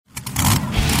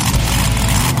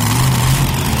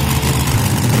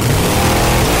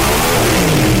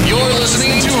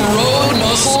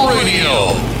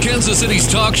Kansas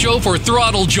City's talk show for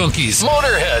throttle junkies,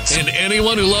 motorheads, and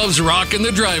anyone who loves rock in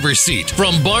the driver's seat.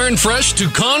 From barn fresh to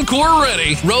Concours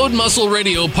ready, Road Muscle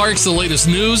Radio parks the latest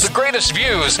news, the greatest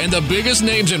views, and the biggest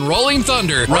names in Rolling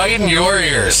Thunder right in your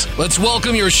ears. Let's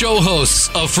welcome your show hosts,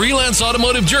 a freelance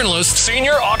automotive journalist,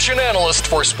 senior auction analyst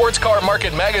for Sports Car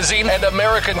Market Magazine and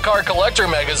American Car Collector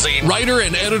Magazine, writer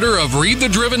and editor of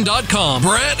ReadTheDriven.com,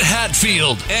 Brett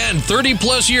Hatfield, and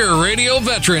 30-plus year radio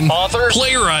veteran, author,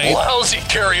 playwright, lousy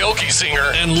karaoke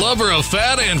singer, and lover of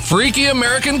fat and freaky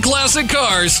American classic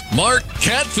cars, Mark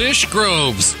Catfish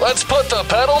Groves. Let's put the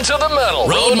pedal to the metal.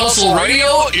 Road Muscle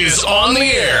Radio is on the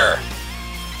air.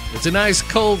 It's a nice,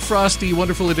 cold, frosty,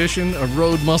 wonderful edition of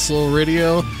Road Muscle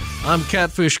Radio. I'm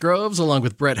Catfish Groves, along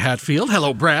with Brett Hatfield.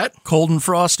 Hello, Brett. Cold and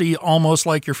frosty, almost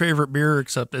like your favorite beer,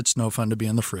 except it's no fun to be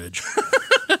in the fridge.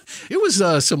 It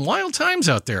was some wild times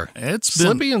out there. It's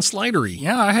slippy and slidery.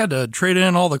 Yeah, I had to trade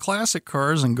in all the classic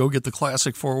cars and go get the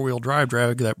classic four-wheel drive,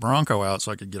 drag that Bronco out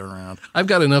so I could get around. I've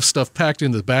got enough stuff packed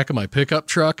into the back of my pickup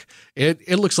truck.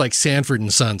 It looks like Sanford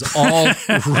and Sons all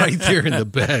right there in the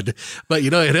bed. But,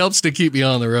 it helps to keep me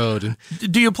on the road.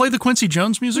 Do you play the Quincy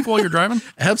Jones music while you're driving?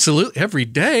 Absolutely. Every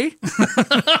day.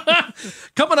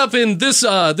 Coming up in this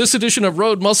edition of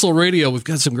Road Muscle Radio, we've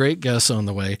got some great guests on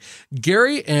the way.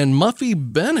 Gary and Muffy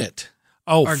Bennett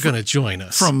are going to join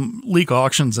us. From Leak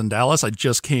Auctions in Dallas. I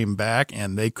just came back,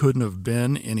 and they couldn't have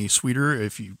been any sweeter.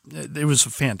 It was a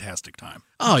fantastic time.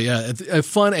 Oh, yeah.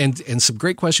 Fun and some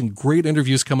great questions, great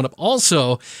interviews coming up.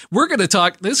 Also, we're going to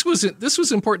talk. This was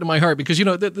important to my heart because,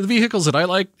 the vehicles that I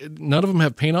like, none of them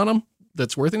have paint on them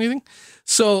that's worth anything.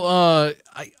 So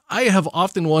I have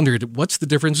often wondered what's the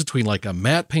difference between like a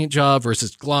matte paint job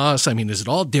versus gloss. I mean, is it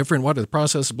all different? What are the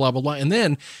processes? Blah, blah, blah. And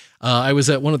then I was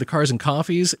at one of the Cars and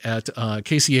Coffees at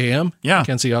KCAM,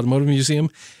 Kansas City Automotive Museum,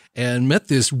 and met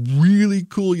this really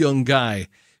cool young guy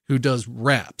who does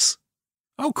wraps.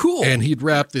 Oh, cool. And he'd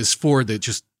wrap this Ford that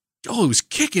just, it was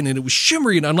kicking and it was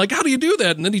shimmery. And I'm like, how do you do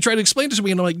that? And then he tried to explain it to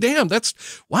me. And I'm like, damn,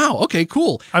 wow. Okay,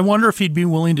 cool. I wonder if he'd be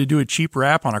willing to do a cheap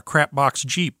wrap on a crap box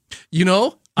Jeep.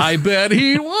 I bet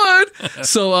he would.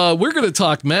 So we're going to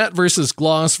talk matte versus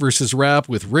gloss versus wrap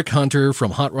with Rick Hunter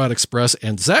from Hot Rod Express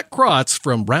and Zach Krotz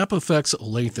from Wrap Effects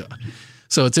Olathe.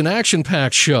 So it's an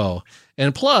action-packed show.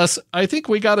 And plus, I think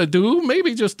we got to do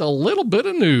maybe just a little bit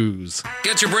of news.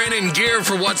 Get your brain in gear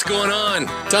for what's going on.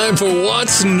 Time for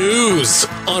What's News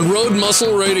on Road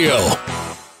Muscle Radio.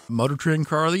 Motor Trend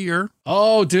Car of the Year.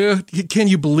 Oh, dude, can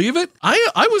you believe it?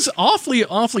 I was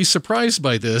awfully surprised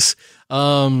by this.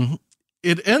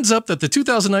 It ends up that the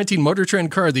 2019 Motor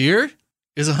Trend Car of the Year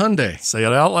is a Hyundai. Say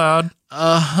it out loud.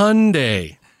 A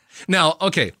Hyundai. Now,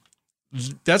 okay,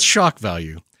 that's shock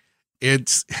value.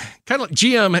 It's kind of like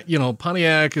GM,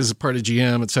 Pontiac is a part of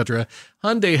GM, etc.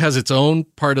 Hyundai has its own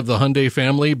part of the Hyundai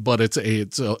family, but it's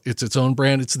its own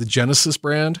brand. It's the Genesis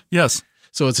brand. Yes.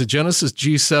 So it's a Genesis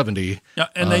G70. Yeah,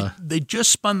 and they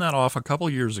just spun that off a couple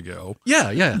years ago.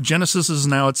 Yeah. Genesis is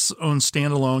now its own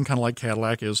standalone, kind of like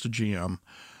Cadillac is to GM.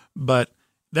 But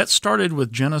that started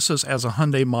with Genesis as a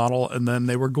Hyundai model, and then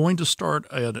they were going to start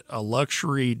a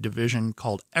luxury division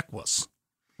called Equus.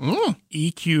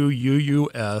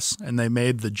 EQUUS, and they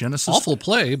made the Genesis. Awful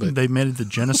play, but they made the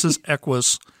Genesis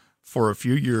Equus for a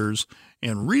few years,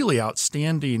 and really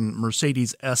outstanding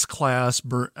Mercedes S-Class,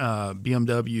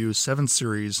 BMW 7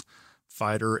 Series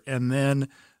fighter, and then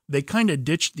they kind of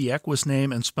ditched the Equus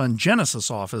name and spun Genesis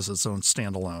off as its own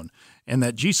standalone. And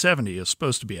that G70 is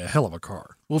supposed to be a hell of a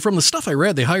car. Well, from the stuff I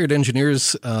read, they hired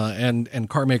engineers and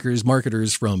car makers,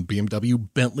 marketers from BMW,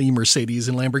 Bentley, Mercedes,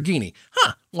 and Lamborghini.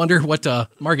 Wonder what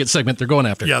market segment they're going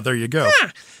after. Yeah, there you go.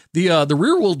 The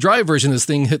rear-wheel drive version of this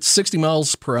thing hits 60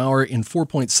 miles per hour in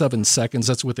 4.7 seconds.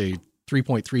 That's with a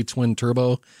 3.3 twin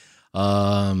turbo.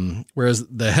 Whereas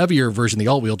the heavier version, the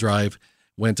all-wheel drive,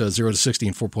 went 0 to 60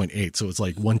 in 4.8, so it's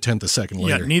like 1/10 a second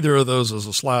later. Yeah, neither of those is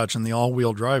a slouch, and the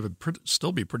all-wheel drive would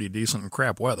still be pretty decent in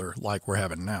crap weather like we're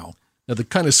having now. Now, the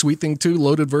kind of sweet thing, too,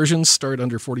 loaded versions start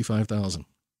under $45,000.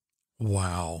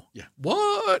 Wow. Yeah.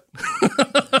 What?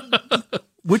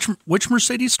 Which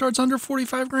Mercedes starts under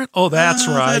 45 grand? Oh, that's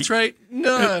right. That's right.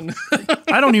 None.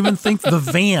 I don't even think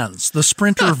the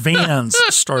Sprinter vans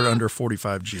start under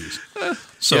 45 Gs.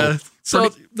 So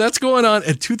that's going on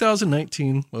at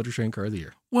 2019 Motor Trend Car of the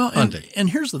Year. Well, and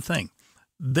here's the thing.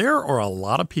 There are a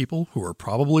lot of people who are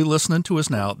probably listening to us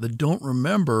now that don't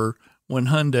remember when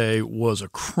Hyundai was a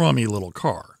crummy little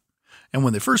car. And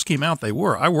when they first came out, they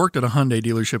were. I worked at a Hyundai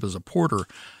dealership as a porter.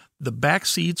 The back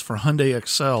seats for Hyundai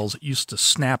Excels used to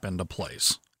snap into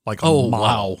place like a model.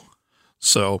 Wow.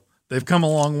 So They've come a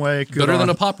long way. Better than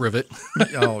a pop rivet.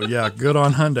 Oh, yeah. Good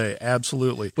on Hyundai.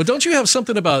 Absolutely. But don't you have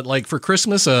something about, like, for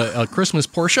Christmas, a Christmas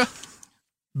Porsche?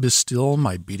 Be still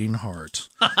my beating heart.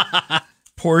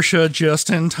 Porsche just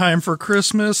in time for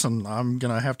Christmas, and I'm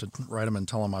going to have to write them and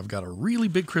tell them I've got a really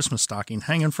big Christmas stocking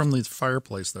hanging from the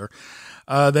fireplace there.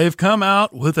 They've come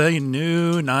out with a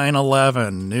new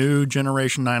 911, new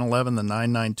generation 911, the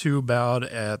 992, bowed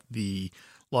at the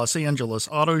Los Angeles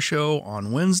Auto Show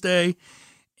on Wednesday.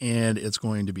 And it's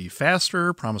going to be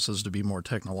faster, promises to be more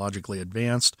technologically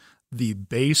advanced. The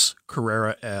base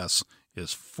Carrera S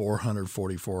is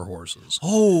 444 horses.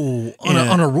 Oh,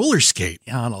 on a roller skate.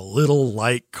 On a little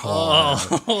light car.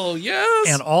 Oh, yes.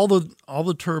 And all the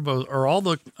turbos, or all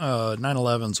the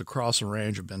 911s across the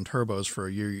range have been turbos for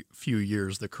a few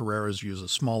years. The Carreras use a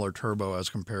smaller turbo as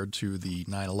compared to the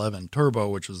 911 Turbo,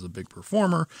 which is the big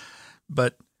performer.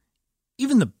 But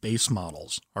even the base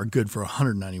models are good for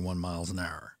 191 miles an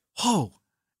hour. Oh.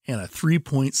 And a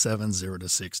 3.70 to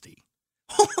 60.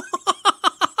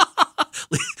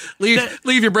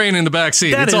 Leave your brain in the back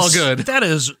seat. It's all good. That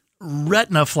is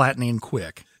retina flattening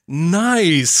quick.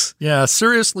 Nice. Yeah,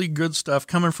 seriously good stuff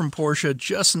coming from Porsche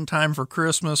just in time for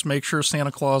Christmas. Make sure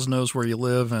Santa Claus knows where you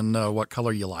live and what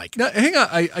color you like. Now, hang on.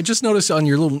 I just noticed on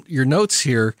your notes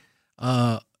here,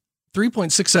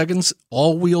 3.6 seconds,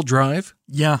 all-wheel drive.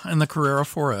 Yeah, and the Carrera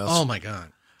 4S. Oh, my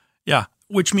God. Yeah,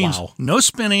 which means no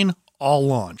spinning, all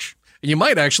launch. And you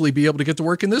might actually be able to get to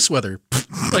work in this weather.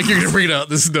 Like you're going to bring it out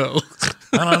in the snow.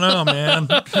 I don't know, man.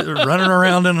 Running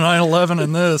around in a 911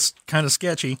 in this, kind of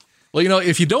sketchy. Well,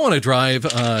 if you don't want to drive,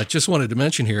 just wanted to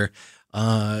mention here,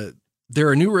 there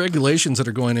are new regulations that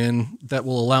are going in that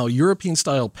will allow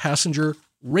European-style passenger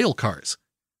rail cars.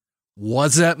 What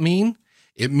does that mean?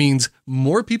 It means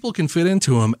more people can fit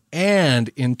into them. And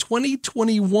in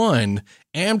 2021,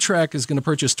 Amtrak is going to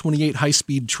purchase 28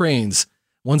 high-speed trains,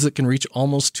 ones that can reach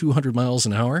almost 200 miles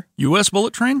an hour. U.S.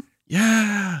 bullet train?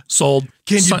 Yeah. Sold.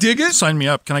 Can you dig it? Sign me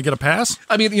up. Can I get a pass?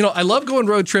 I mean, I love going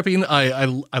road tripping. I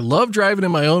love driving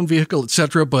in my own vehicle,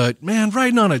 etc. But man,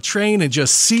 riding on a train and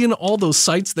just seeing all those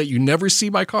sights that you never see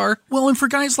by car. Well, and for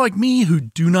guys like me who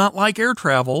do not like air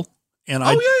travel, and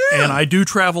I do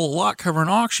travel a lot covering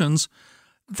auctions,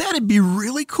 that'd be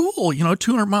really cool.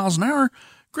 200 miles an hour.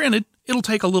 Granted, it'll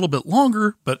take a little bit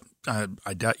longer, but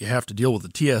I doubt you have to deal with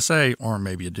the TSA, or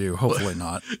maybe you do. Hopefully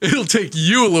not. It'll take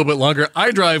you a little bit longer.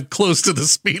 I drive close to the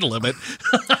speed limit.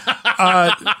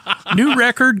 New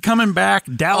record coming back.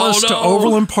 Dallas to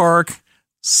Overland Park,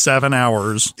 7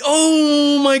 hours.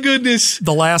 Oh, my goodness.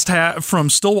 The last half from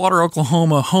Stillwater,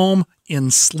 Oklahoma, home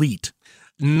in sleet.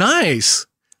 Nice.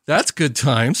 That's good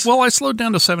times. Well, I slowed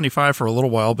down to 75 for a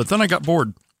little while, but then I got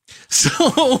bored.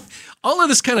 So all of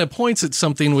this kind of points at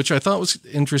something which I thought was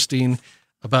interesting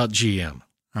about GM.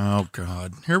 Oh,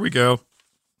 God. Here we go.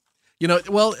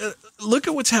 Look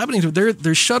at what's happening.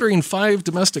 They're shuttering 5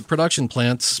 domestic production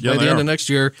plants by the end of next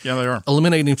year. Yeah, they are.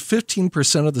 Eliminating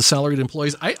 15% of the salaried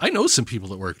employees. I know some people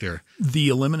that work there. The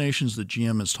eliminations that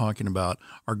GM is talking about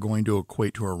are going to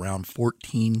equate to around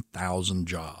 14,000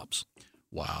 jobs.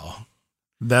 Wow.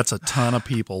 That's a ton of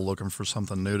people looking for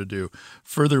something new to do.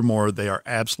 Furthermore, they are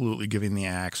absolutely giving the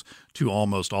axe to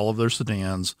almost all of their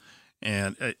sedans,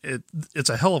 and it's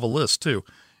a hell of a list, too.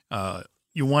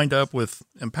 You wind up with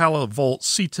Impala, Volt,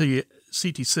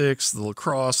 CT6, the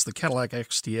LaCrosse, the Cadillac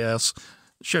XTS,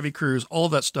 Chevy Cruze, all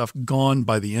of that stuff gone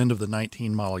by the end of the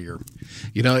 19 model year.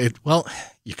 You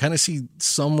kind of see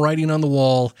some writing on the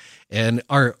wall, and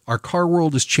our car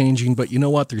world is changing, but you know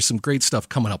what? There's some great stuff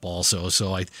coming up also,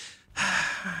 so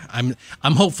I'm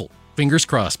hopeful. Fingers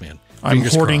crossed, man.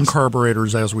 Fingers I'm hoarding crossed.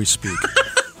 Carburetors as we speak.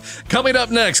 Coming up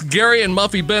next, Gary and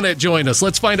Muffy Bennett join us.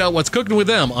 Let's find out what's cooking with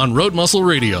them on Road Muscle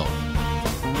Radio.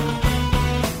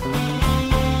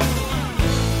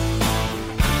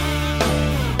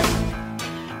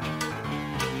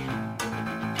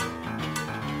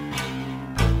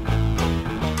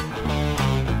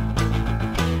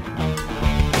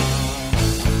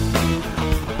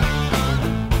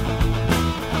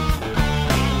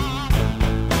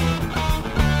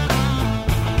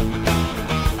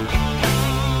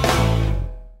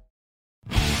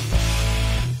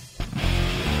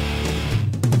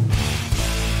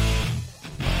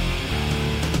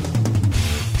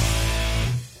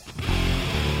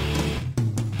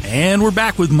 And we're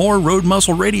back with more Road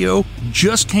Muscle Radio.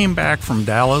 Just came back from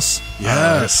Dallas.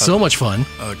 Yeah, so much fun.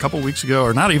 A couple weeks ago,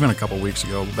 or not even a couple weeks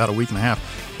ago, about a week and a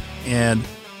half. And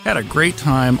had a great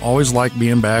time. Always like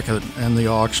being back in the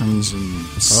auctions and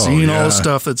seeing all the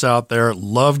stuff that's out there.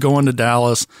 Love going to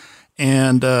Dallas.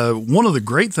 And one of the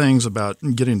great things about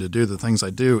getting to do the things I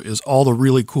do is all the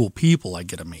really cool people I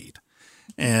get to meet.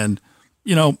 And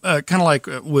kind of like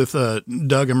with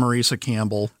Doug and Marisa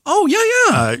Campbell. Oh,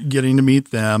 yeah. Getting to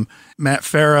meet them, Matt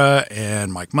Farah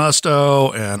and Mike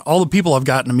Musto, and all the people I've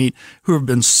gotten to meet who have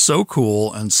been so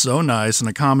cool and so nice and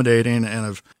accommodating and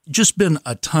have just been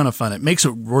a ton of fun. It makes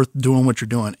it worth doing what you're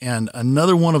doing. And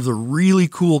another one of the really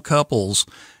cool couples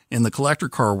in the collector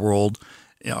car world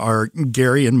are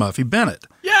Gary and Muffy Bennett.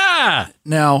 Yeah.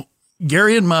 Now,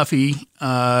 Gary and Muffy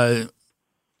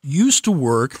used to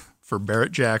work for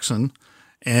Barrett Jackson,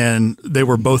 and they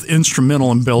were both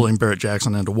instrumental in building Barrett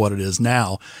Jackson into what it is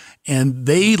now. And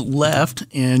they left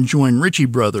and joined Ritchie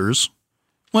Brothers.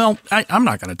 Well, I'm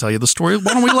not going to tell you the story.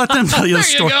 Why don't we let them tell you the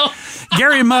story? There you go.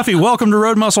 Gary and Muffy, welcome to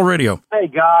Road Muscle Radio. Hey,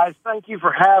 guys. Thank you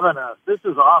for having us. This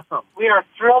is awesome. We are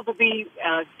thrilled to be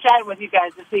chatting with you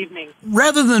guys this evening.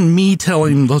 Rather than me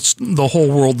telling the whole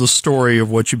world the story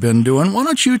of what you've been doing, why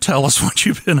don't you tell us what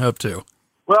you've been up to?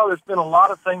 Well, there's been a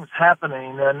lot of things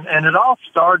happening, and it all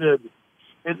started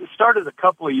a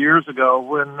couple of years ago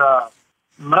when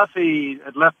Muffy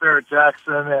had left Barrett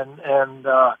Jackson, and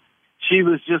she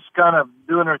was just kind of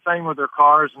doing her thing with her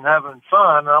cars and having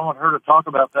fun. And I want her to talk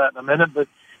about that in a minute.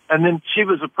 And then she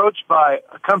was approached by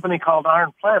a company called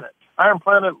Iron Planet. Iron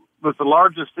Planet was the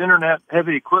largest internet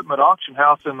heavy equipment auction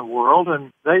house in the world,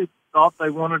 and they thought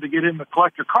they wanted to get in the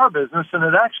collector car business, and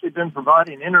had actually been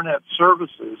providing internet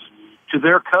services to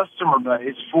their customer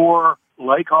base for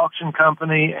Lake Auction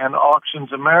Company and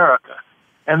Auctions America.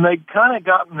 And they'd kind of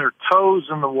gotten their toes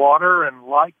in the water and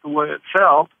liked the way it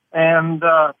felt, and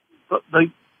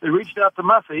they reached out to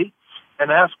Muffy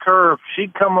and asked her if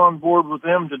she'd come on board with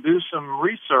them to do some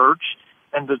research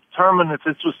and determine if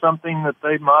this was something that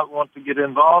they might want to get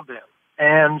involved in.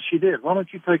 And she did. Why don't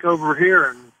you take over here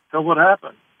and tell what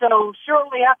happened? So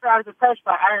shortly after I was approached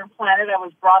by Iron Planet, I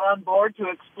was brought on board to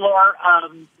explore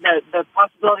the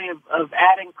possibility of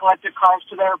adding collector cars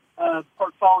to their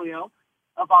portfolio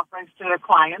of offerings to their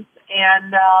clients.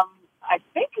 And I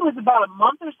think it was about a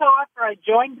month or so after I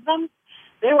joined them,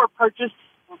 they were purchased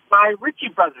by Ritchie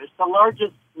Brothers, the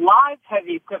largest live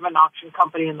heavy equipment auction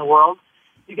company in the world,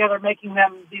 together making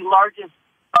them the largest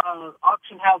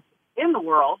auction house in the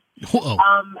world.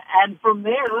 And from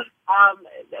there,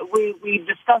 we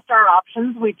discussed our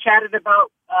options. We chatted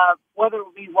about whether it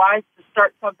would be wise to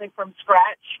start something from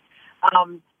scratch.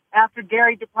 After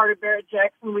Gary departed Barrett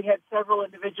Jackson, we had several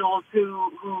individuals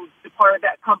who departed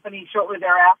that company shortly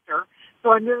thereafter.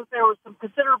 So I knew that there was some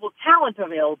considerable talent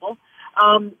available.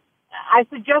 I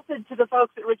suggested to the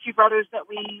folks at Ritchie Brothers that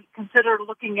we consider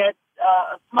looking at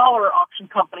a smaller auction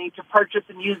company to purchase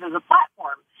and use as a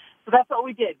platform. So that's what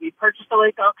we did. We purchased the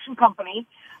Lake Auction Company.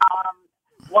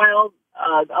 While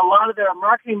a lot of their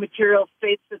marketing material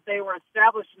states that they were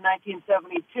established in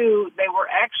 1972, they were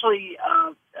actually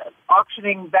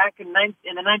auctioning back in the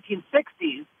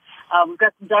 1960s. We've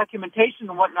got some documentation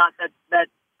and whatnot that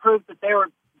proved that they were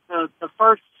the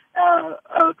first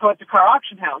collector car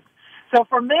auction house. So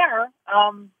from there,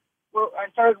 I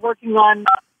started working on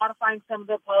modifying some of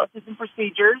the policies and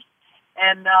procedures,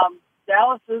 and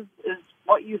Dallas is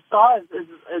what you saw is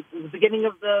the beginning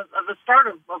of the start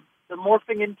of the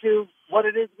morphing into what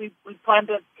it is we plan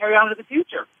to carry on to the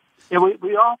future. Yeah,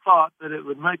 we all thought that it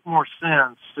would make more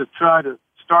sense to try to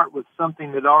start with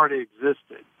something that already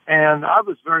existed. And I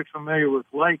was very familiar with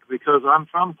Lake because I'm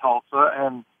from Tulsa,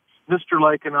 and Mr.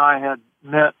 Lake and I had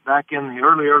met back in the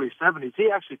early 70s. He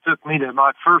actually took me to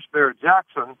my first Barrett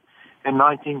Jackson in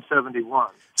 1971.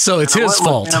 So it's his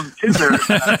fault.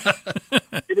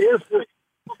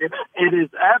 It is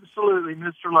absolutely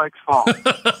Mr. Lake's fault.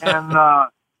 And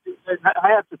I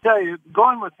have to tell you,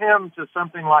 going with him to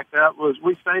something like that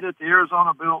we stayed at the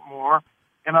Arizona Biltmore,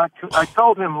 and I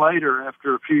told him later,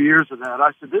 after a few years of that,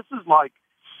 I said, this is like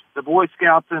the Boy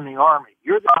Scouts in the Army.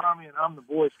 You're the Army and I'm the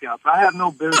Boy Scouts. I have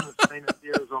no business staying at the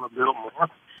Arizona Biltmore.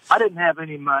 I didn't have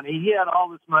any money. He had all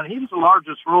this money. He was the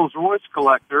largest Rolls-Royce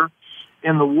collector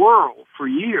in the world for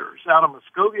years out of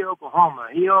Muskogee, Oklahoma.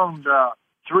 He owned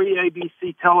 3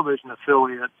 ABC television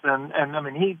affiliates, and I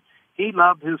mean, he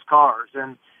loved his cars.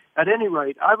 And at any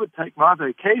rate, I would take my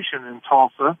vacation in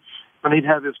Tulsa when he'd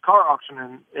have his car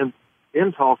auction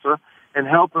in Tulsa and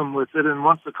help him with it. And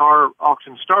once the car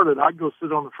auction started, I'd go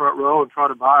sit on the front row and try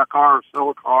to buy a car or sell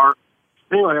a car.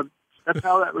 Anyway, that's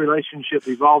how that relationship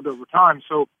evolved over time.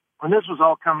 So when this was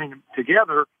all coming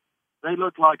together, they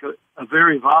looked like a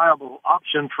very viable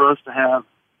option for us to have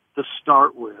to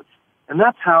start with. And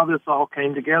that's how this all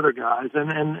came together, guys.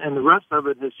 And the rest of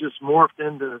it has just morphed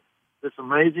into this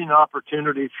amazing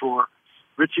opportunity for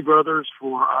Ritchie Brothers,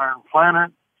 for Iron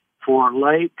Planet, for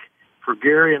Lake, for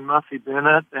Gary and Muffy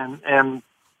Bennett. And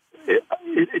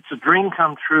it's a dream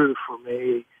come true for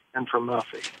me and for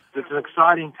Muffy. It's an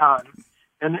exciting time.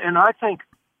 And I think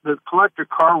the collector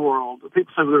car world,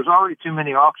 people say, well, there's already too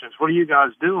many auctions. What are you guys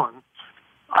doing?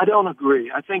 I don't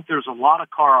agree. I think there's a lot of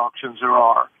car auctions there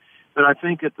are. But I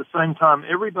think at the same time,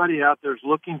 everybody out there is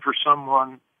looking for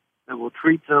someone that will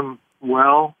treat them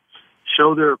well,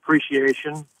 show their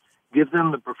appreciation, give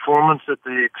them the performance that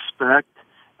they expect,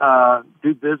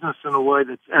 do business in a way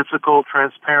that's ethical,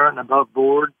 transparent, and above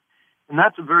board. And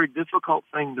that's a very difficult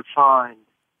thing to find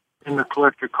in the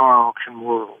collector car auction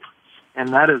world. And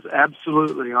that is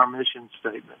absolutely our mission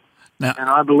statement. Now, and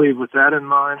I believe with that in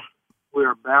mind, we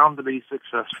are bound to be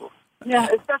successful. Yeah,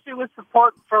 especially with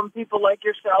support from people like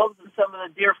yourselves and some of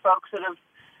the dear folks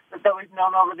that we've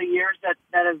known over the years that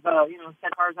have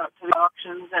sent cars out to the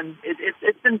auctions, and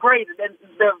it's been great. And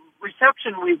the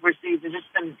reception we've received has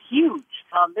just been huge.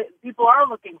 People are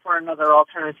looking for another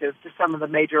alternative to some of the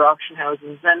major auction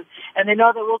houses, and they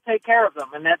know that we'll take care of them,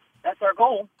 and that's our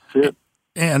goal. That's it.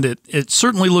 And it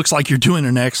certainly looks like you're doing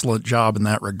an excellent job in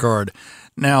that regard.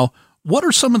 Now, what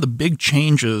are some of the big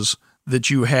changes that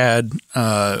you had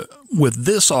with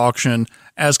this auction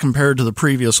as compared to the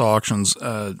previous auctions?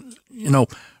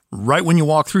 Right when you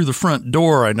walk through the front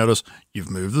door, I noticed you've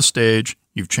moved the stage,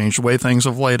 you've changed the way things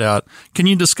have laid out. Can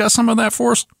you discuss some of that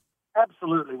for us?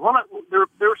 Absolutely. There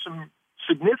are some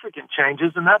significant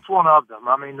changes, and that's one of them.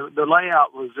 I mean, the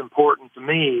layout was important to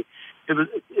me.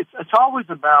 It's always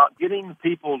about getting the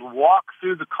people to walk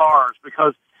through the cars,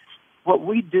 because what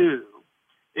we do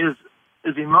is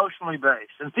emotionally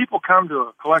based. And people come to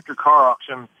a collector car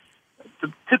auction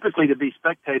typically to be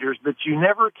spectators, but you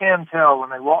never can tell when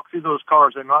they walk through those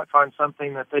cars, they might find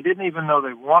something that they didn't even know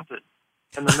they wanted.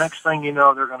 And the next thing you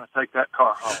know, they're going to take that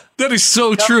car home. That is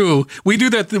so true. We do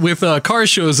that with car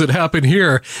shows that happen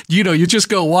here. You just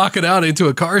go walking out into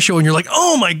a car show and you're like,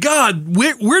 oh my God,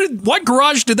 what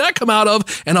garage did that come out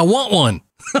of? And I want one.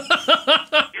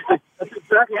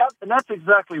 That's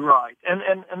exactly right.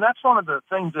 And that's one of the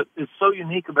things that is so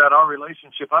unique about our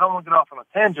relationship. I don't want to get off on a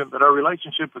tangent, but our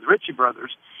relationship with Ritchie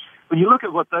Brothers, when you look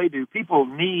at what they do, people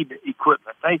need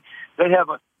equipment. They have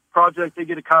a project, they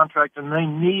get a contract, and they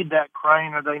need that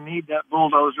crane or they need that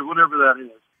bulldozer, whatever that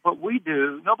is. What we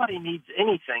do, nobody needs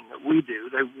anything that we do.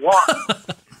 They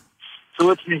want. So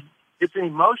it's an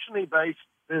emotionally based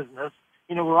business.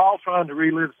 We're all trying to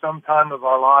relive some time of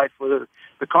our life, whether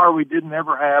the car we didn't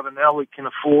ever have and now we can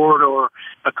afford, or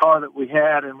a car that we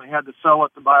had and we had to sell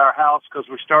it to buy our house because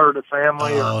we started a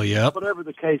family, or whatever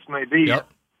the case may be. Yep.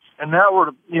 And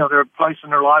now they're placing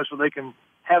their lives where they can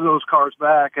have those cars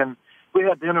back. And we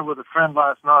had dinner with a friend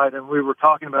last night, and we were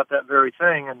talking about that very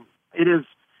thing. And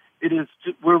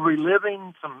we're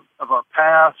reliving some of our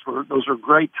past. Those are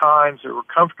great times. They were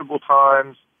comfortable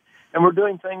times, and we're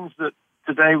doing things that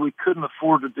today we couldn't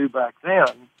afford to do back then.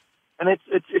 And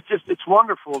it's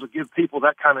wonderful to give people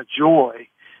that kind of joy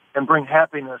and bring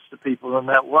happiness to people in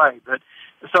that way. But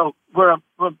so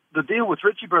the deal with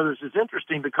Ritchie Brothers is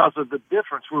interesting because of the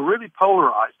difference. We're really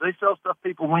polarized. They sell stuff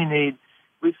people we need.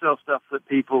 We sell stuff that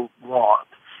people want.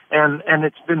 And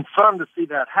it's been fun to see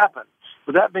that happen.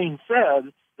 With that being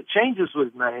said, the changes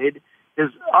we've made is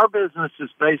our business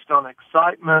is based on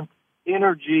excitement,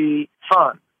 energy,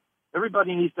 fun.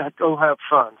 Everybody needs to go have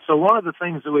fun. So one of the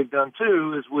things that we've done,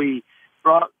 too, is we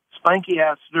brought Spanky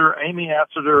Assiter, Amy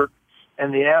Assiter,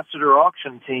 and the Assiter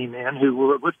auction team in, who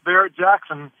were with Barrett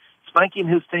Jackson. Spanky and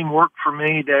his team worked for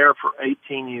me there for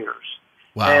 18 years.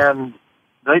 Wow. And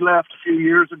they left a few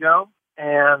years ago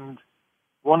and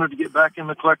wanted to get back in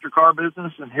the collector car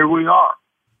business, and here we are.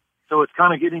 So it's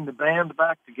kind of getting the band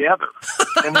back together.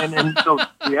 and so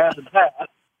we added that.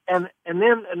 And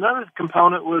then another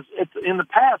component was in the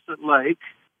past at Lake,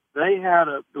 they had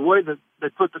the way that they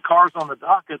put the cars on the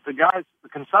docket. The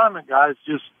consignment guys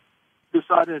just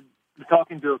decided,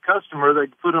 talking to a customer,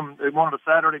 they wanted a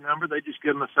Saturday number, they just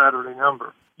give them a Saturday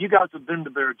number. You guys have been to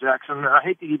Barrett Jackson, and I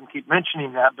hate to even keep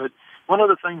mentioning that, but one of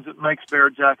the things that makes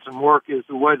Barrett Jackson work is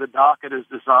the way the docket is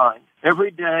designed.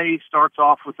 Every day starts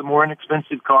off with the more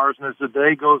inexpensive cars, and as the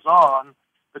day goes on,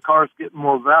 the cars get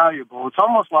more valuable. It's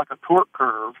almost like a torque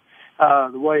curve,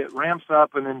 the way it ramps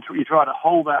up, and then you try to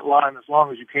hold that line as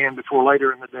long as you can before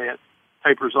later in the day it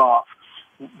tapers off.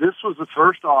 This was the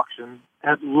first auction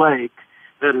at Lake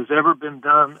that has ever been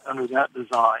done under that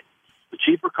design. The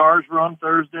cheaper cars were on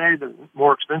Thursday, the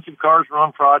more expensive cars were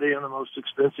on Friday, and the most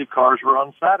expensive cars were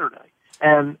on Saturday.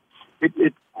 And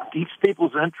it keeps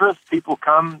people's interest. People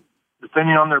come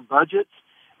depending on their budgets.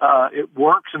 It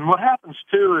works. And what happens,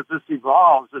 too, as this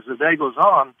evolves, as the day goes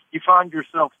on, you find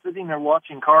yourself sitting there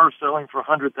watching cars selling for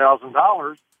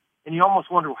 $100,000, and you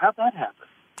almost wonder, well, how'd that happen?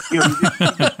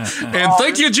 And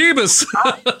thank you, Jeebus.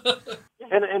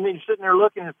 and you're sitting there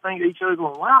looking and thinking at each other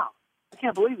going, wow,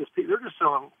 can't believe this. They're just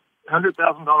selling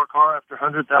 $100,000 car after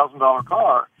 $100,000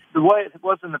 car. The way it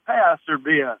was in the past, there'd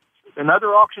be and other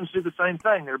auctions do the same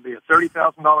thing. There'd be a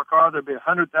 $30,000 car, there'd be a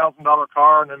 $100,000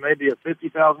 car, and then maybe a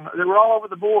 $50,000. They were all over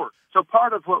the board. So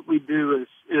part of what we do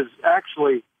is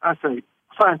actually, I say,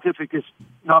 scientific is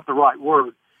not the right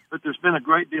word, but there's been a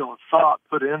great deal of thought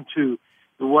put into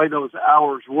the way those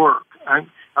hours work.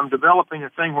 I'm developing a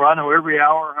thing where I know every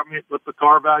hour what the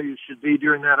car value should be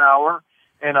during that hour,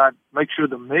 and I make sure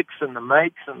the mix and the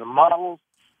makes and the models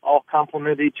all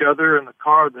complement each other, and the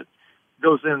car that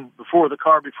goes in before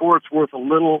it's worth a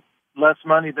little less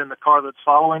money than the car that's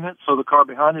following it, so the car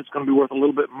behind it's going to be worth a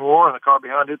little bit more, and the car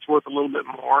behind it's worth a little bit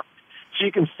more. So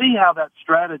you can see how that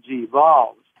strategy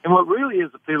evolves. And what really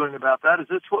is appealing about that is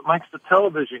it's what makes the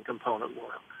television component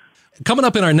work. Coming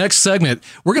up in our next segment,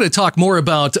 we're going to talk more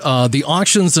about the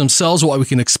auctions themselves, what we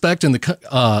can expect in the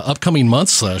upcoming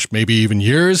months / maybe even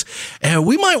years. And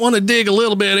we might want to dig a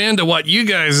little bit into what you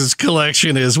guys'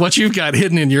 collection is, what you've got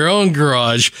hidden in your own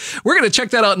garage. We're going to check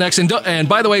that out next. And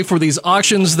by the way, for these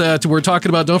auctions that we're talking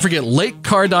about, don't forget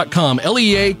LakeCar.com,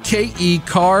 LEAKE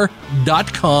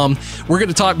car.com. We're going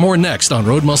to talk more next on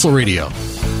Road Muscle Radio.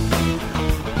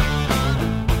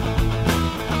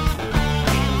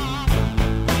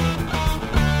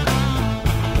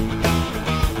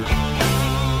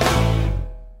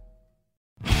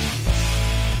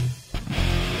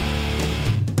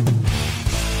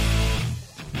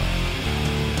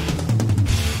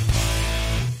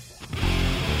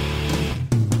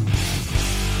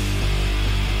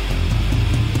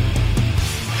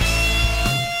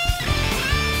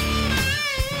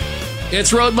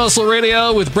 It's Road Muscle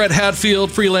Radio with Brett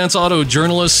Hatfield, freelance auto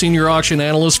journalist, senior auction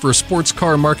analyst for Sports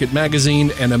Car Market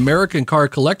Magazine and American Car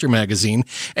Collector Magazine,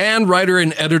 and writer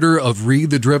and editor of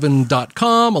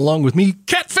ReadTheDriven.com, along with me,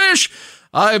 Catfish.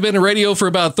 I've been in radio for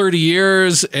about 30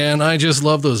 years, and I just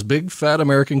love those big, fat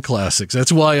American classics.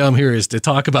 That's why I'm here, is to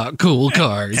talk about cool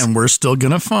cars. And we're still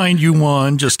going to find you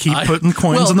one. Just keep putting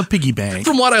coins in the piggy bank.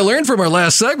 From what I learned from our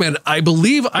last segment, I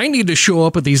believe I need to show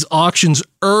up at these auctions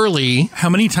early. How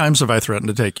many times have I threatened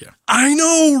to take you? I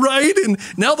know, right? And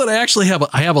now that I actually have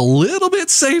a little bit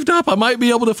saved up, I might be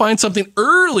able to find something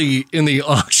early in the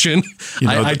auction.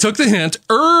 I took the hint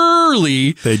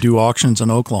early. They do auctions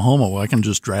in Oklahoma. Well, I can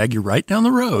just drag you right down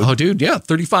the road. Oh, dude, yeah,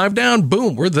 35 down,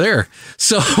 boom, we're there.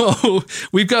 So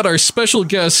we've got our special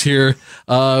guests here,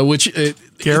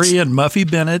 Gary and Muffy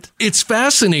Bennett. It's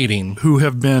fascinating. Who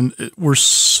were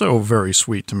so very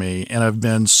sweet to me and have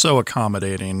been so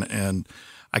accommodating, and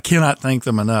I cannot thank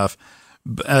them enough.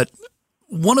 But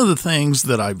one of the things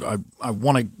that I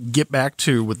want to get back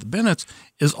to with the Bennetts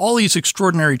is all these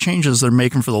extraordinary changes they're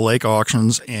making for the lake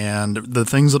auctions and the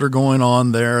things that are going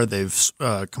on there. They've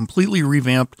completely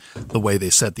revamped the way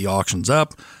they set the auctions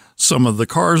up. Some of the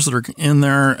cars that are in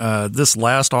there, this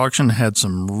last auction had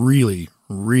some really,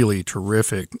 really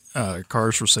terrific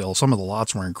cars for sale. Some of the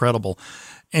lots were incredible.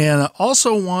 And I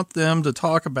also want them to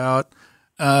talk about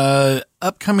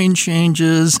upcoming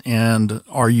changes, and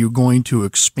are you going to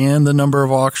expand the number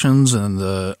of auctions, and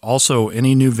also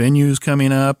any new venues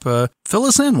coming up? Fill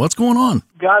us in. What's going on?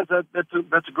 Guys, that's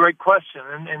a great question,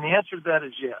 and the answer to that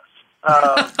is yes.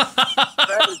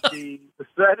 The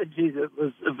strategy that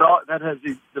has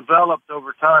developed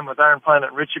over time with Iron Planet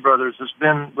and Ritchie Brothers has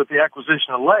been with the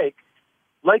acquisition of Lake.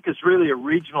 Lake is really a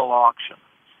regional auction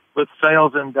with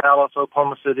sales in Dallas,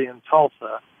 Oklahoma City, and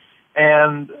Tulsa,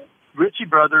 and Ritchie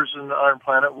Brothers and Iron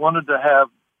Planet wanted to have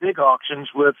big auctions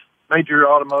with major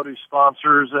automotive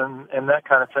sponsors and that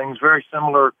kind of things, very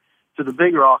similar to the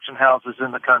bigger auction houses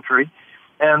in the country.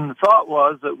 And the thought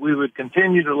was that we would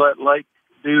continue to let Lake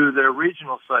do their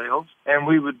regional sales, and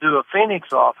we would do a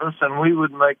Phoenix office, and we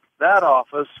would make that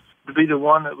office to be the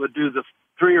one that would do the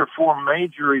 3 or 4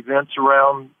 major events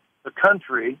around the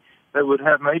country that would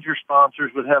have major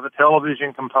sponsors, would have a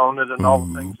television component and all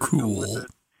the things that go with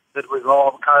it, that we've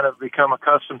all kind of become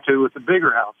accustomed to with the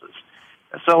bigger houses.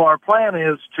 So our plan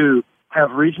is to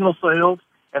have regional sales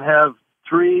and have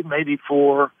 3, maybe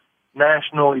 4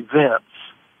 national events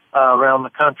around the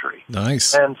country.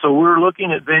 Nice. And so we're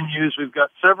looking at venues. We've got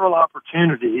several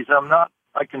opportunities.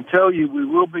 I can tell you we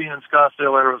will be in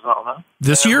Scottsdale, Arizona.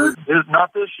 This year?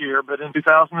 Not this year, but in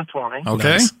 2020. Okay.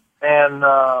 Nice. And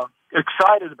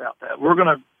excited about that. We're going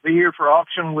to be here for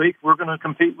auction week. We're going to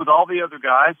compete with all the other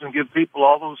guys and give people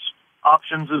all those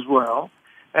options as well.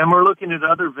 And we're looking at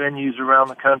other venues around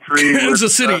the country.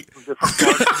 Kansas City.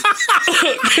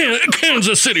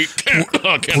 Kansas City.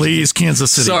 Please,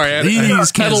 Kansas City. Sorry, I had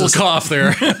a little cough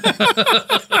there.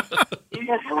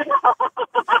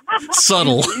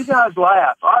 Subtle. You guys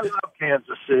laugh. I love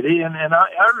Kansas City, and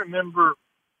I remember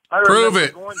I Prove remember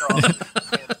it. going to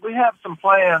auction. We have some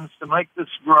plans to make this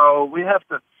grow. We have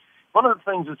to. One of the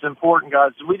things that's important,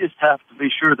 guys, is we just have to be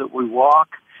sure that we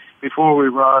walk before we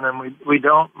run, and we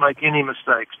don't make any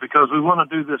mistakes, because we want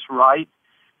to do this right.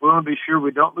 We want to be sure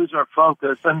we don't lose our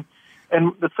focus. And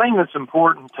the thing that's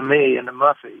important to me and to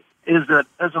Muffy is that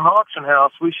as an auction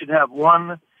house, we should have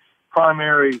one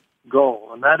primary goal,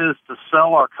 and that is to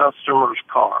sell our customers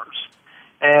cars.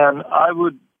 And I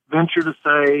would venture to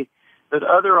say that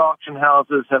other auction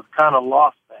houses have kind of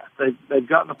lost that. They've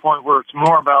gotten to the point where it's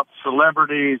more about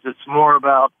celebrities, it's more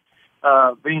about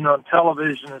being on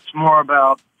television, it's more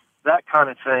about that kind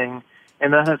of thing,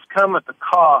 and that has come at the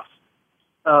cost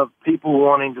of people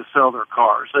wanting to sell their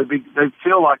cars. They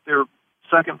feel like they're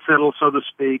second fiddle, so to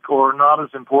speak, or not as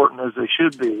important as they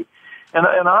should be. And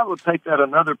I would take that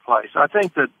another place. I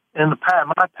think that in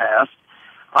my past,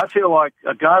 I feel like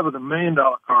a guy with $1 million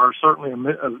car is certainly an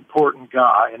important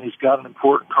guy, and he's got an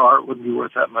important car. It wouldn't be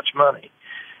worth that much money.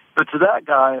 But to that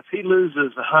guy, if he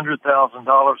loses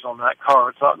 $100,000 on that car,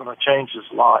 it's not going to change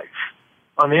his life.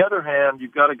 On the other hand,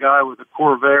 you've got a guy with a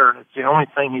Corvair, and it's the only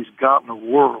thing he's got in the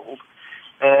world,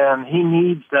 and he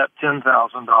needs that $10,000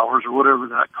 or whatever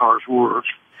that car's worth,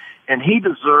 and he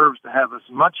deserves to have as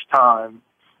much time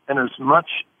and as much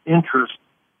interest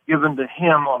given to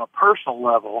him on a personal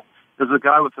level as a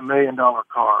guy with $1 million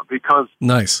car, because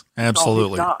Nice.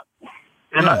 Absolutely. that's all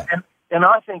he's got. And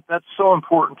I think that's so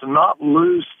important to not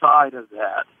lose sight of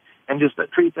that, and just to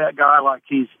treat that guy like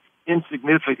he's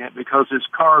insignificant because his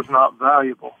car is not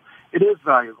valuable. It is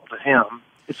valuable to him.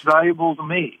 It's valuable to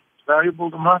me. It's valuable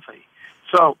to Muffy.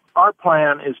 So our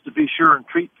plan is to be sure and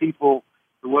treat people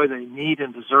the way they need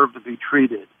and deserve to be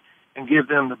treated, and give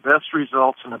them the best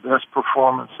results and the best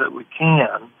performance that we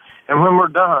can. And when we're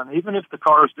done, even if the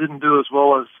cars didn't do as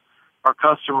well as our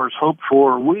customers hoped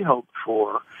for or we hoped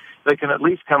for, they can at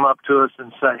least come up to us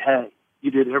and say, hey,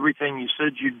 you did everything you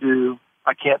said you'd do.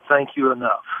 I can't thank you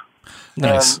enough.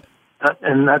 Nice.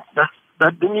 And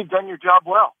then you've done your job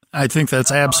well. I think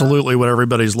that's absolutely what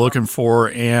everybody's looking for,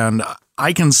 and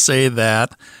I can say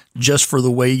that just for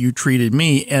the way you treated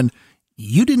me, and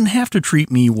you didn't have to treat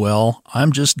me well.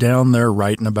 I'm just down there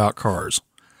writing about cars,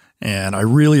 and I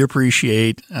really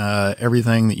appreciate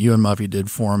everything that you and Muffy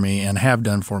did for me and have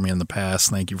done for me in the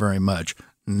past. Thank you very much.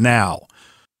 Now,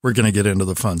 we're going to get into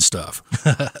the fun stuff.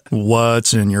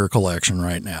 What's in your collection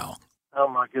right now? Oh,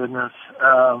 my goodness.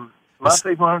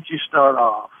 Muffy, why don't you start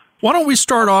off? Why don't we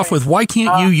start off with, why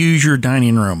can't you use your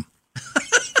dining room?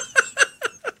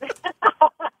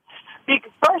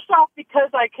 First off, because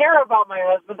I care about my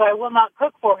husband, I will not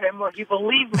cook for him, or he will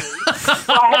leave me.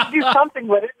 So I have to do something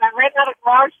with it, and I ran out of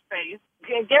garage space.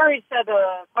 Gary said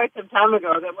quite some time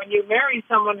ago that when you marry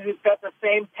someone who's got the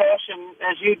same passion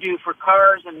as you do for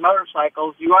cars and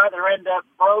motorcycles, you either end up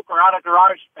broke or out of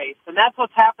garage space. And that's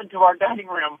what's happened to our dining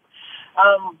room.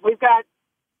 We've got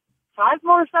 5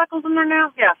 motorcycles in there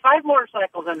now? Yeah, 5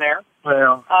 motorcycles in there.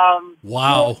 Well,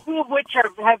 Wow. Two of which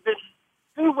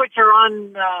are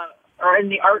on are in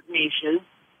the art niches.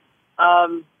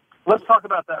 let's talk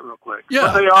about that real quick.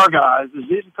 Yeah. What they are, guys, is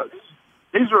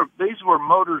these were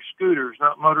motor scooters,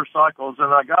 not motorcycles,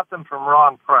 and I got them from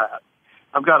Ron Pratt.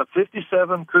 I've got a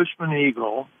 57 Cushman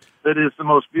Eagle that is the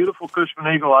most beautiful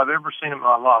Cushman Eagle I've ever seen in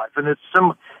my life. And it's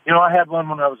similar. You know, I had one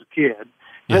when I was a kid.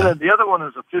 Yeah. Then the other one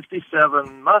is a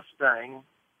 57 Mustang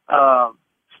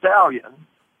Stallion,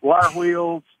 wire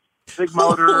wheels, big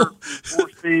motor,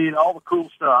 4-speed, all the cool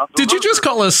stuff. Did you just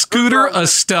call a scooter a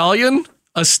stallion?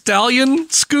 A stallion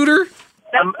scooter?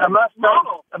 A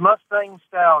Mustang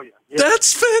Stallion. Yes.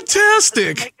 That's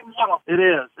fantastic. It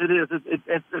is.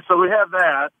 So we have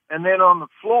that, and then on the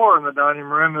floor in the dining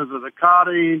room is a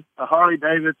Ducati, a Harley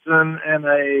Davidson, and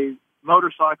a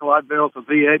motorcycle I built, a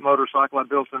V8 motorcycle I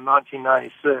built in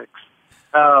 1996.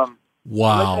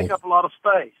 Wow. They take up a lot of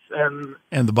space.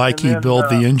 And the bike he built,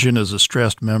 the engine is a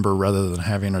stressed member rather than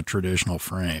having a traditional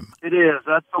frame. It is.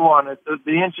 That's the one.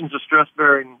 The engine's a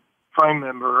stress-bearing frame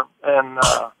member, and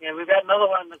yeah, we've got another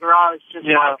one in the garage, just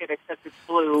like it, except it's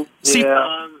blue. See,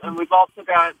 and we've also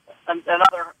got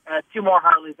another 2 more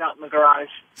Harleys out in the garage.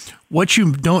 What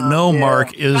you don't know,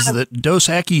 Mark, is that Dos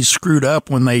Equis screwed up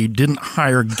when they didn't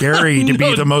hire Gary to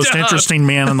be the most interesting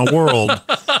man in the world.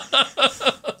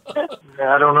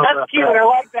 I don't know. That's cute. I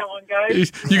like that one,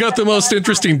 guys. You got the most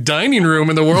interesting dining room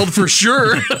in the world for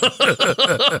sure.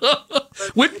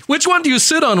 Which one do you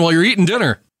sit on while you're eating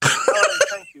dinner?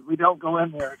 Thank you. We don't go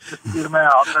in there just to get them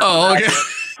out. Oh, okay.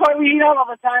 That's why we eat out all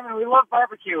the time, and we love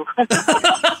barbecue.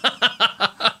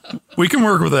 We can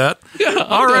work with that. Yeah.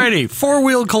 All righty.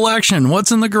 4-wheel collection.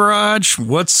 What's in the garage?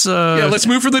 What's Yeah, let's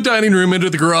move from the dining room into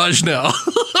the garage now.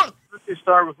 Let's just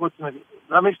start with what's in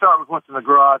let me start with what's in the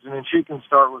garage, and then she can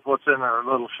start with what's in her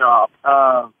little shop.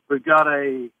 We've got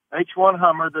a H1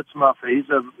 Hummer that's Muffy's,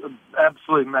 an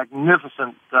absolutely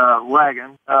magnificent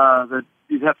wagon that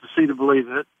you'd have to see to believe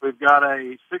it. We've got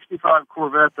a 65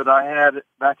 Corvette that I had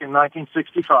back in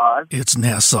 1965. It's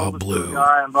Nassau Blue.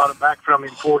 Guy and bought it back from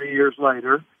him 40 years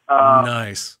later.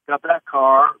 Nice. Got that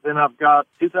car. Then I've got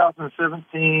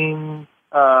 2017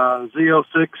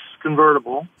 Z06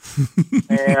 convertible,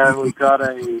 and we've got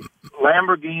a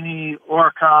Lamborghini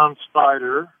Huracan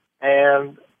Spider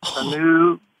and a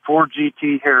new Ford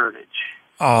GT Heritage.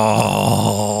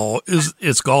 Oh,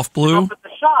 it's Golf Blue? Up at the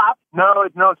shop. No,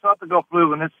 it's not the Golf Blue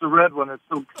one. It's the red one. It's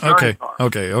the Okay, car.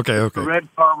 okay. The red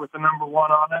car with the number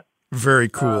 1 on it. Very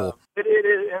cool.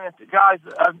 And guys,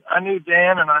 I knew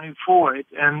Dan and I knew Foyt,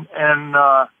 and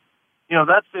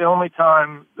that's the only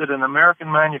time that an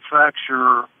American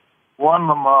manufacturer won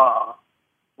Le Mans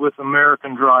with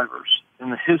American drivers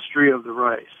in the history of the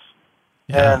race.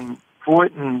 Yeah. And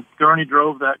Foyt and Gurney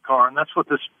drove that car, and that's what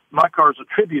our car is a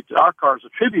tribute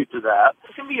to that.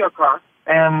 It can be your car.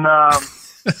 And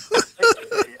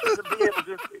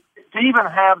to even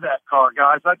have that car,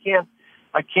 guys, I can't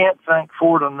thank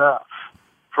Ford enough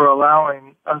for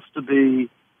allowing us to be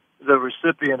the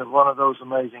recipient of one of those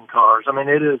amazing cars. I mean,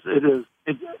 it's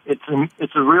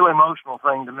a real emotional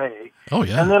thing to me. Oh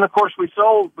yeah. And then of course we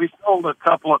sold a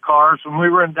couple of cars when we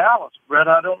were in Dallas. Brett,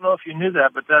 I don't know if you knew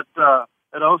that, but that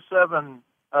 07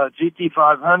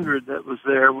 GT500 that was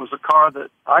there was a car that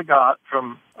I got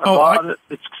from.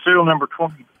 It's serial number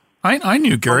 20. I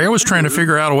knew, Gary. I was trying to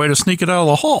figure out a way to sneak it out of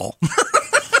the hall.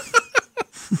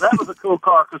 That was a cool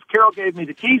car because Carol gave me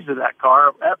the keys to that car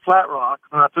at Flat Rock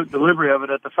when I took delivery of it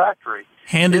at the factory.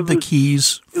 Handed the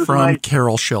keys from amazing.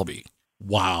 Carol Shelby.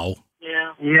 Wow.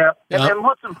 Yeah. Yeah, Yep. and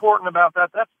what's important about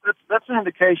that's an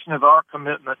indication of our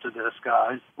commitment to this,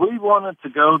 guys. We wanted to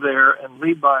go there and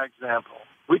lead by example.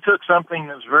 We took something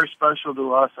that was very special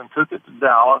to us and took it to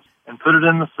Dallas and put it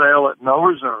in the sale at no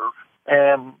reserve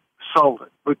and sold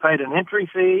it. We paid an entry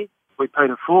fee. We paid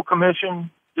a full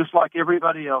commission, just like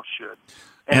everybody else should.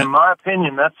 And in my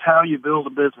opinion, that's how you build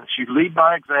a business. You lead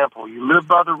by example. You live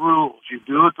by the rules. You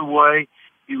do it the way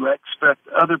you expect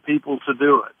other people to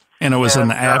do it. And it was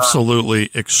an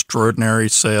absolutely extraordinary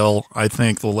sale. I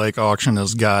think the Lake Auction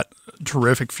has got a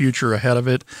terrific future ahead of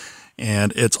it.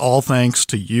 And it's all thanks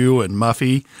to you and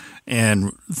Muffy.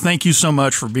 And thank you so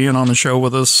much for being on the show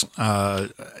with us.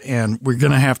 And we're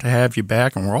going to have you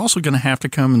back. And we're also going to have to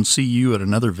come and see you at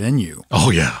another venue. Oh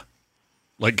yeah.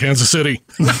 Like Kansas City.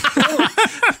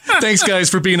 Thanks, guys,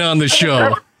 for being on the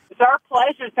show. It's our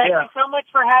pleasure. Thank you so much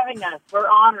for having us. We're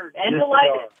honored and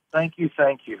delighted. Thank you.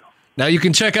 Now you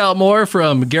can check out more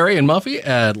from Gary and Muffy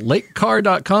at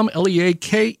lakecar.com,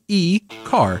 LEAKE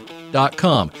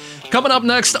car.com. Coming up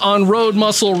next on Road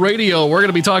Muscle Radio, we're going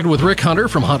to be talking with Rick Hunter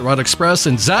from Hot Rod Express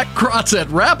and Zach Krotz at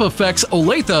Rap Effects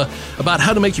Olathe about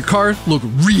how to make your car look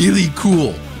really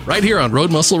cool. Right here on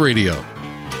Road Muscle Radio.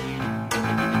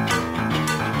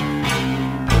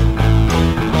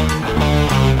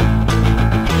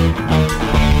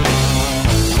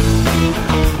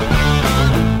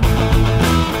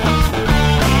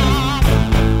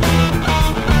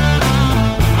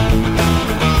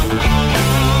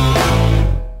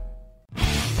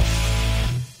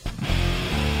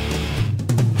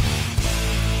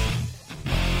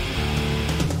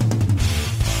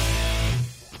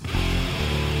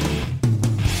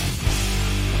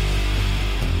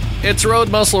 It's Road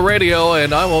Muscle Radio,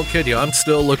 and I won't kid you, I'm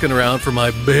still looking around for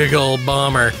my big old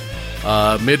bomber.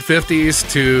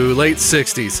 Mid-50s to late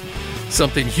 60s.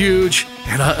 Something huge,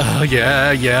 and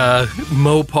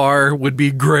Mopar would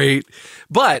be great.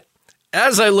 But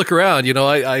as I look around,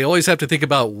 I always have to think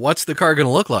about what's the car going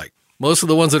to look like. Most of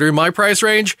the ones that are in my price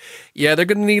range, they're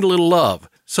going to need a little love.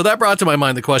 So that brought to my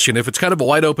mind the question, if it's kind of a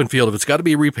wide open field, if it's got to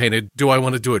be repainted, do I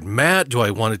want to do it matte? Do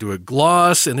I want to do it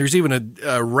gloss? And there's even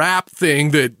a wrap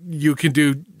thing that you can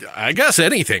do, I guess,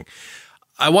 anything.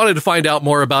 I wanted to find out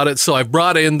more about it, so I've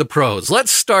brought in the pros. Let's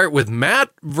start with matte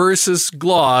versus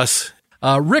gloss.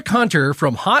 Rick Hunter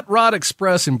from Hot Rod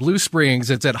Express in Blue Springs.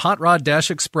 It's at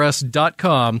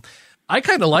hotrod-express.com. I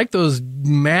kind of like those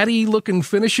matty looking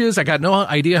finishes. I got no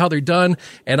idea how they're done.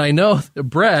 And I know,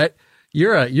 Brett,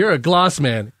 you're a gloss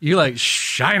man. You like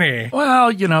shiny.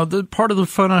 Well, the part of the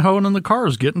fun of honing the car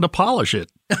is getting to polish it.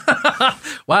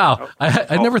 Wow.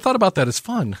 I never thought about that as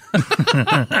fun.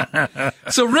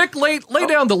 So Rick, lay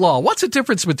down the law. What's the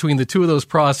difference between the two of those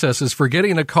processes for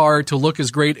getting a car to look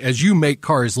as great as you make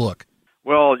cars look?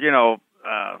 Well,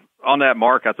 on that,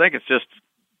 Mark, I think it's just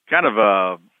kind of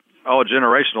a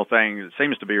generational thing. It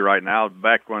seems to be right now.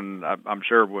 Back when, I'm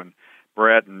sure when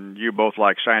Brett, and you both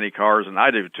like shiny cars, and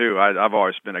I do too. I've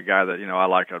always been a guy that, I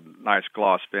like a nice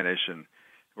gloss finish and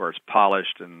where it's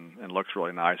polished and looks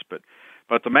really nice. But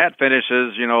the matte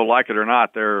finishes, like it or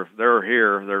not, they're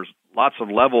here. There's lots of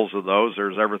levels of those.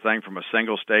 There's everything from a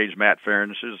single stage matte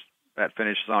finishes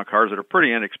on cars that are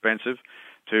pretty inexpensive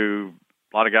to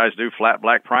a lot of guys do flat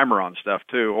black primer on stuff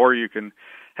too, or you can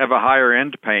have a higher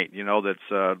end paint,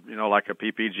 that's like a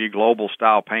PPG Global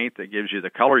style paint that gives you the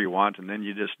color you want, and then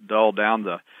you just dull down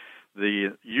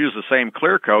use the same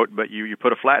clear coat, but you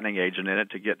put a flattening agent in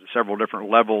it to get several different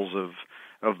levels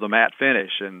of the matte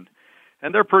finish, and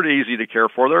they're pretty easy to care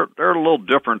for. They're a little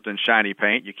different than shiny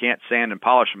paint. You can't sand and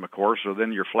polish them, of course, so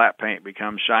then your flat paint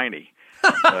becomes shiny.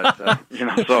 But,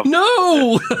 so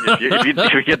no.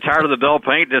 if you get tired of the dull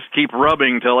paint, just keep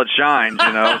rubbing till it shines.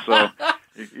 So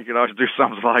you can always do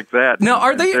something like that. Now,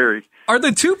 are theory. Are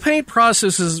the two paint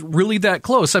processes really that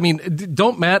close? I mean,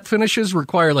 don't matte finishes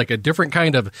require like a different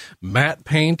kind of matte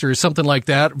paint or something like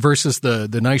that versus the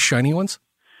nice shiny ones?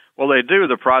 Well, they do.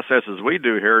 The processes we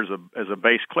do here is a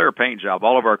base clear paint job.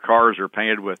 All of our cars are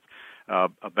painted with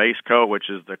a base coat, which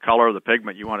is the color of the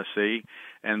pigment you want to see.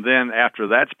 And then after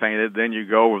that's painted, then you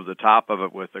go over the top of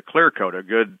it with a clear coat, a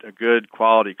good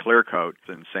quality clear coat,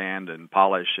 and sand and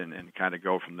polish and kind of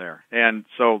go from there. And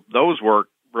so those work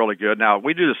really good. Now,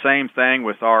 we do the same thing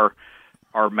with our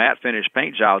matte finish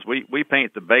paint jobs. We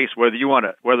paint the base,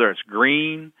 whether it's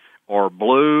green or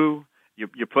blue,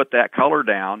 you put that color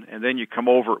down, and then you come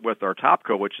over it with our top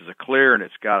coat, which is a clear, and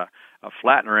it's got a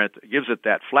flattener in it that gives it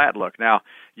that flat look. Now,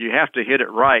 you have to hit it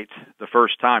right the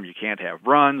first time. You can't have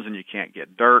runs, and you can't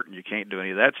get dirt, and you can't do any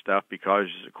of that stuff because,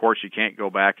 of course, you can't go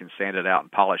back and sand it out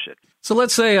and polish it. So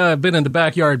let's say I've been in the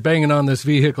backyard banging on this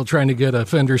vehicle trying to get a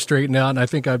fender straightened out, and I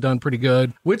think I've done pretty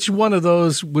good. Which one of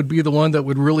those would be the one that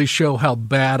would really show how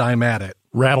bad I'm at it?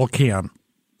 Rattle can.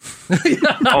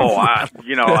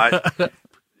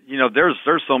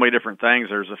 There's so many different things.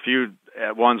 There's a few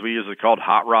ones we usually called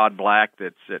Hot Rod Black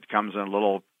that comes in a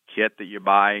little kit that you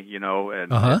buy,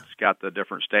 and it's got the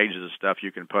different stages of stuff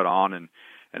you can put on, and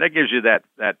that gives you that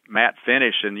matte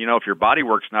finish. And if your body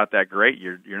work's not that great,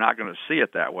 you're not going to see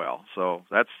it that well. So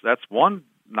that's one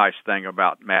nice thing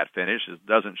about matte finish is it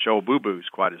doesn't show boo-boos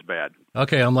quite as bad.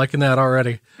 Okay, I'm liking that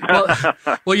already.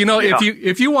 Well, yeah.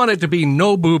 if you want it to be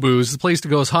no boo-boos, the place to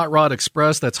go is Hot Rod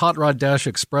Express. That's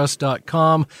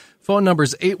hotrod-express.com. Phone number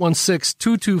is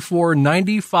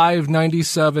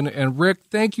 816-224-9597. And Rick,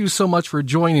 thank you so much for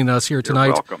joining us here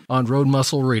tonight on Road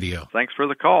Muscle Radio. Thanks for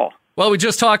the call. Well, we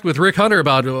just talked with Rick Hunter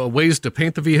about ways to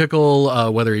paint the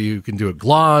vehicle, whether you can do it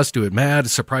gloss, do it matte.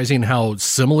 It's surprising how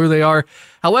similar they are.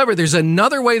 However, there's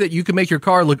another way that you can make your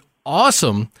car look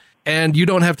awesome, and you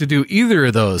don't have to do either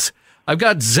of those. I've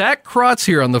got Zach Krotz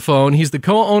here on the phone. He's the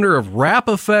co-owner of Wrap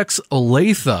Effects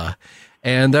Olathe,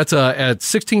 and that's at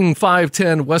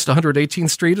 16510 West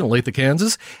 118th Street in Olathe,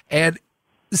 Kansas. And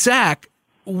Zach,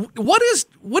 what is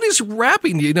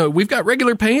wrapping? We've got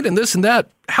regular paint and this and that.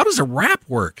 How does a wrap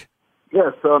work?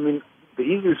 Yeah, so the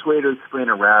easiest way to explain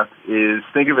a wrap is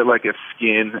think of it like a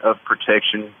skin of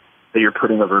protection that you're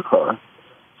putting over a car.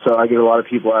 So I get a lot of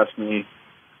people ask me,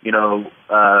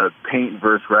 paint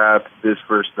versus wrap, this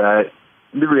versus that.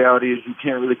 And the reality is you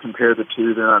can't really compare the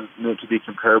two. They're not meant to be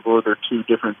comparable. They're two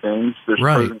different things. There's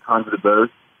pros and cons to both.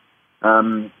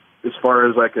 As far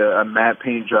as like a matte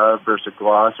paint job versus a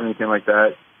gloss or anything like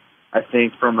that, I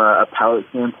think from a palette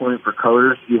standpoint for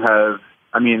colors, you have,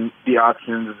 the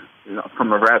options.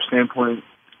 From a wrap standpoint,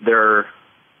 there are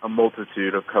a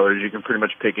multitude of colors. You can pretty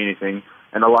much pick anything.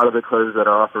 And a lot of the colors that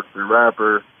are offered through wrap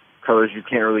are colors you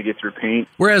can't really get through paint.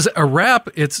 Whereas a wrap,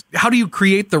 it's how do you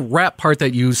create the wrap part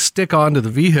that you stick onto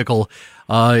the vehicle?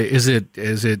 Is it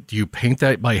do you paint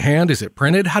that by hand? Is it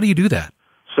printed? How do you do that?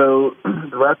 So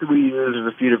the wrap that we use,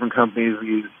 there's a few different companies.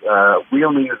 We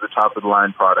only use the top of the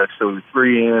line products. So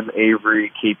 3M,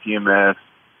 Avery, KPMS,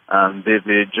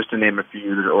 Vivid, just to name a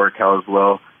few, Oracal as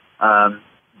well.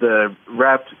 The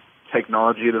wrap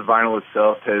technology, the vinyl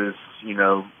itself has,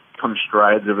 come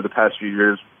strides over the past few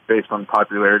years based on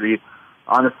popularity.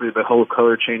 Honestly, the whole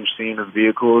color change scene of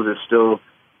vehicles is still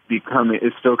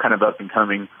kind of up and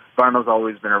coming. Vinyl's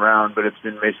always been around, but it's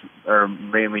been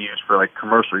mainly used for like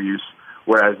commercial use.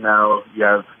 Whereas now you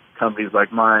have companies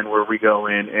like mine where we go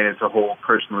in and it's a whole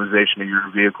personalization of your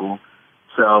vehicle.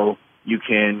 So you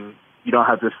don't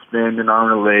have to spend an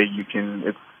arm and a leg.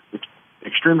 It's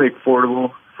extremely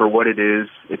affordable for what it is.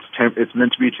 It's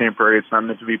meant to be temporary. It's not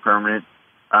meant to be permanent.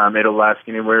 It'll last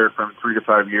anywhere from 3 to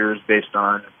 5 years based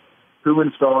on who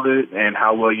installed it and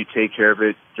how well you take care of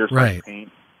it, just like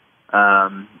paint.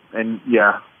 And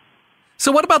yeah.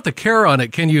 So what about the care on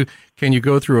it? Can you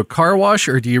go through a car wash,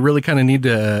 or do you really kind of need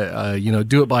to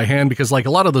do it by hand? Because like a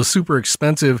lot of those super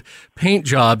expensive paint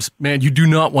jobs, man, you do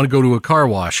not want to go to a car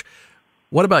wash.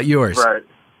 What about yours? Right.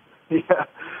 Yeah,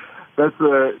 that's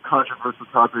a controversial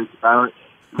topic.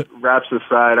 Wraps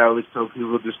aside, I always tell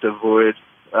people just avoid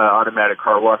automatic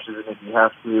car washes, and if you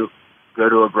have to, go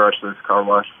to a brushless car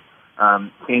wash.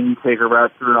 Can you take a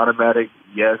wrap through an automatic?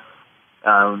 Yes.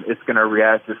 It's going to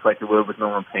react just like it would with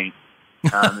normal paint,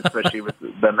 especially with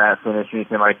the matte finish or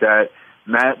anything like that.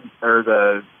 Matte, or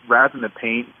the wrap and the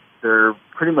paint, they're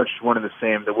pretty much one and the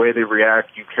same. The way they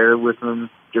react, you care with them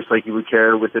just like you would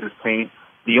care with it as paint.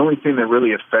 The only thing that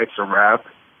really affects a wrap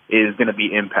is going to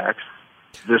be impacts,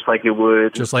 just like it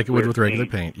would with regular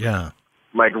paint. Yeah,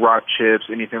 like rock chips,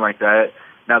 anything like that.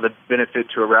 Now, the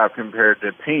benefit to a wrap compared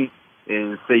to paint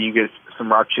is, say you get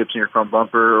some rock chips in your front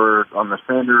bumper or on the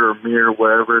fender or mirror,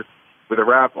 wherever. With a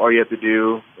wrap, all you have to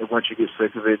do, once you get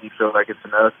sick of it and you feel like it's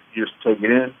enough, you just take it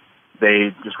in.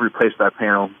 They just replace that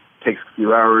panel. Takes a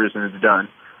few hours and it's done.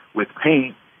 With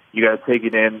paint, you got to take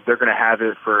it in. They're going to have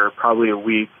it for probably a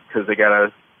week because they got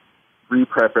to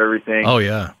re-prep everything. Oh,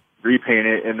 yeah. Repaint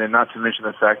it, and then not to mention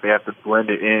the fact they have to blend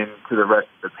it in to the rest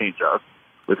of the paint job.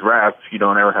 With wrap, you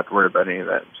don't ever have to worry about any of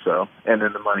that. So, and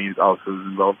then the money is also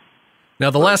involved.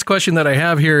 Now, the last question that I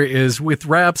have here is with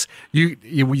wraps. You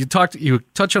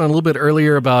touched on a little bit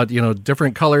earlier about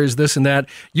different colors, this and that.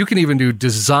 You can even do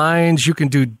designs. You can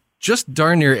do just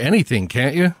darn near anything,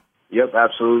 can't you? Yep,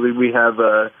 absolutely. We have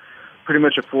pretty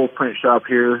much a full print shop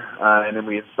here, and then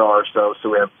we install ourselves. So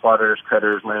we have plotters,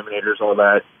 cutters, laminators, all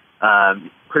that.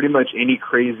 Pretty much any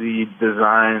crazy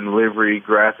design, livery,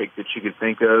 graphic that you could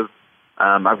think of.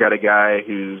 I've got a guy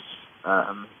who's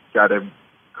got a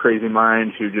crazy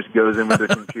mind who just goes in with a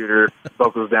computer,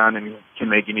 buckles down, and can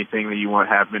make anything that you want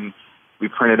happen. We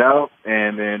print it out,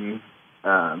 and then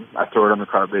I throw it on the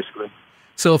car, basically.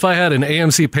 So if I had an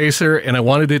AMC Pacer and I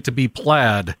wanted it to be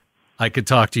plaid, I could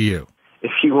talk to you.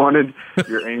 If you wanted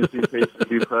your AMC Pacer to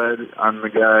be plaid, I'm the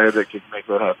guy that could make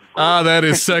that happen. That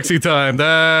is sexy time.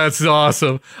 That's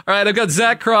awesome. All right, I've got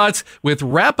Zach Krotz with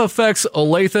Wrap Effects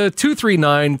Olathe,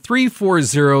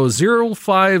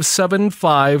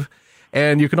 239-340-0575.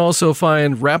 And you can also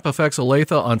find Wrap Effects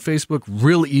Olathe on Facebook.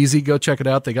 Real easy. Go check it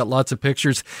out. They got lots of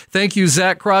pictures. Thank you,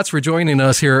 Zach Krotz, for joining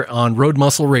us here on Road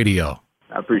Muscle Radio.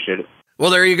 I appreciate it. Well,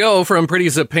 there you go. From pretty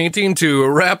as a painting to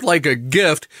wrapped like a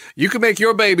gift, you can make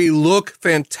your baby look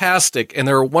fantastic. And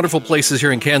there are wonderful places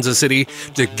here in Kansas City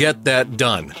to get that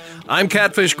done. I'm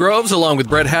Catfish Groves, along with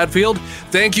Brett Hatfield.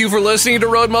 Thank you for listening to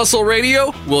Road Muscle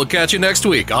Radio. We'll catch you next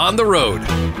week on the road.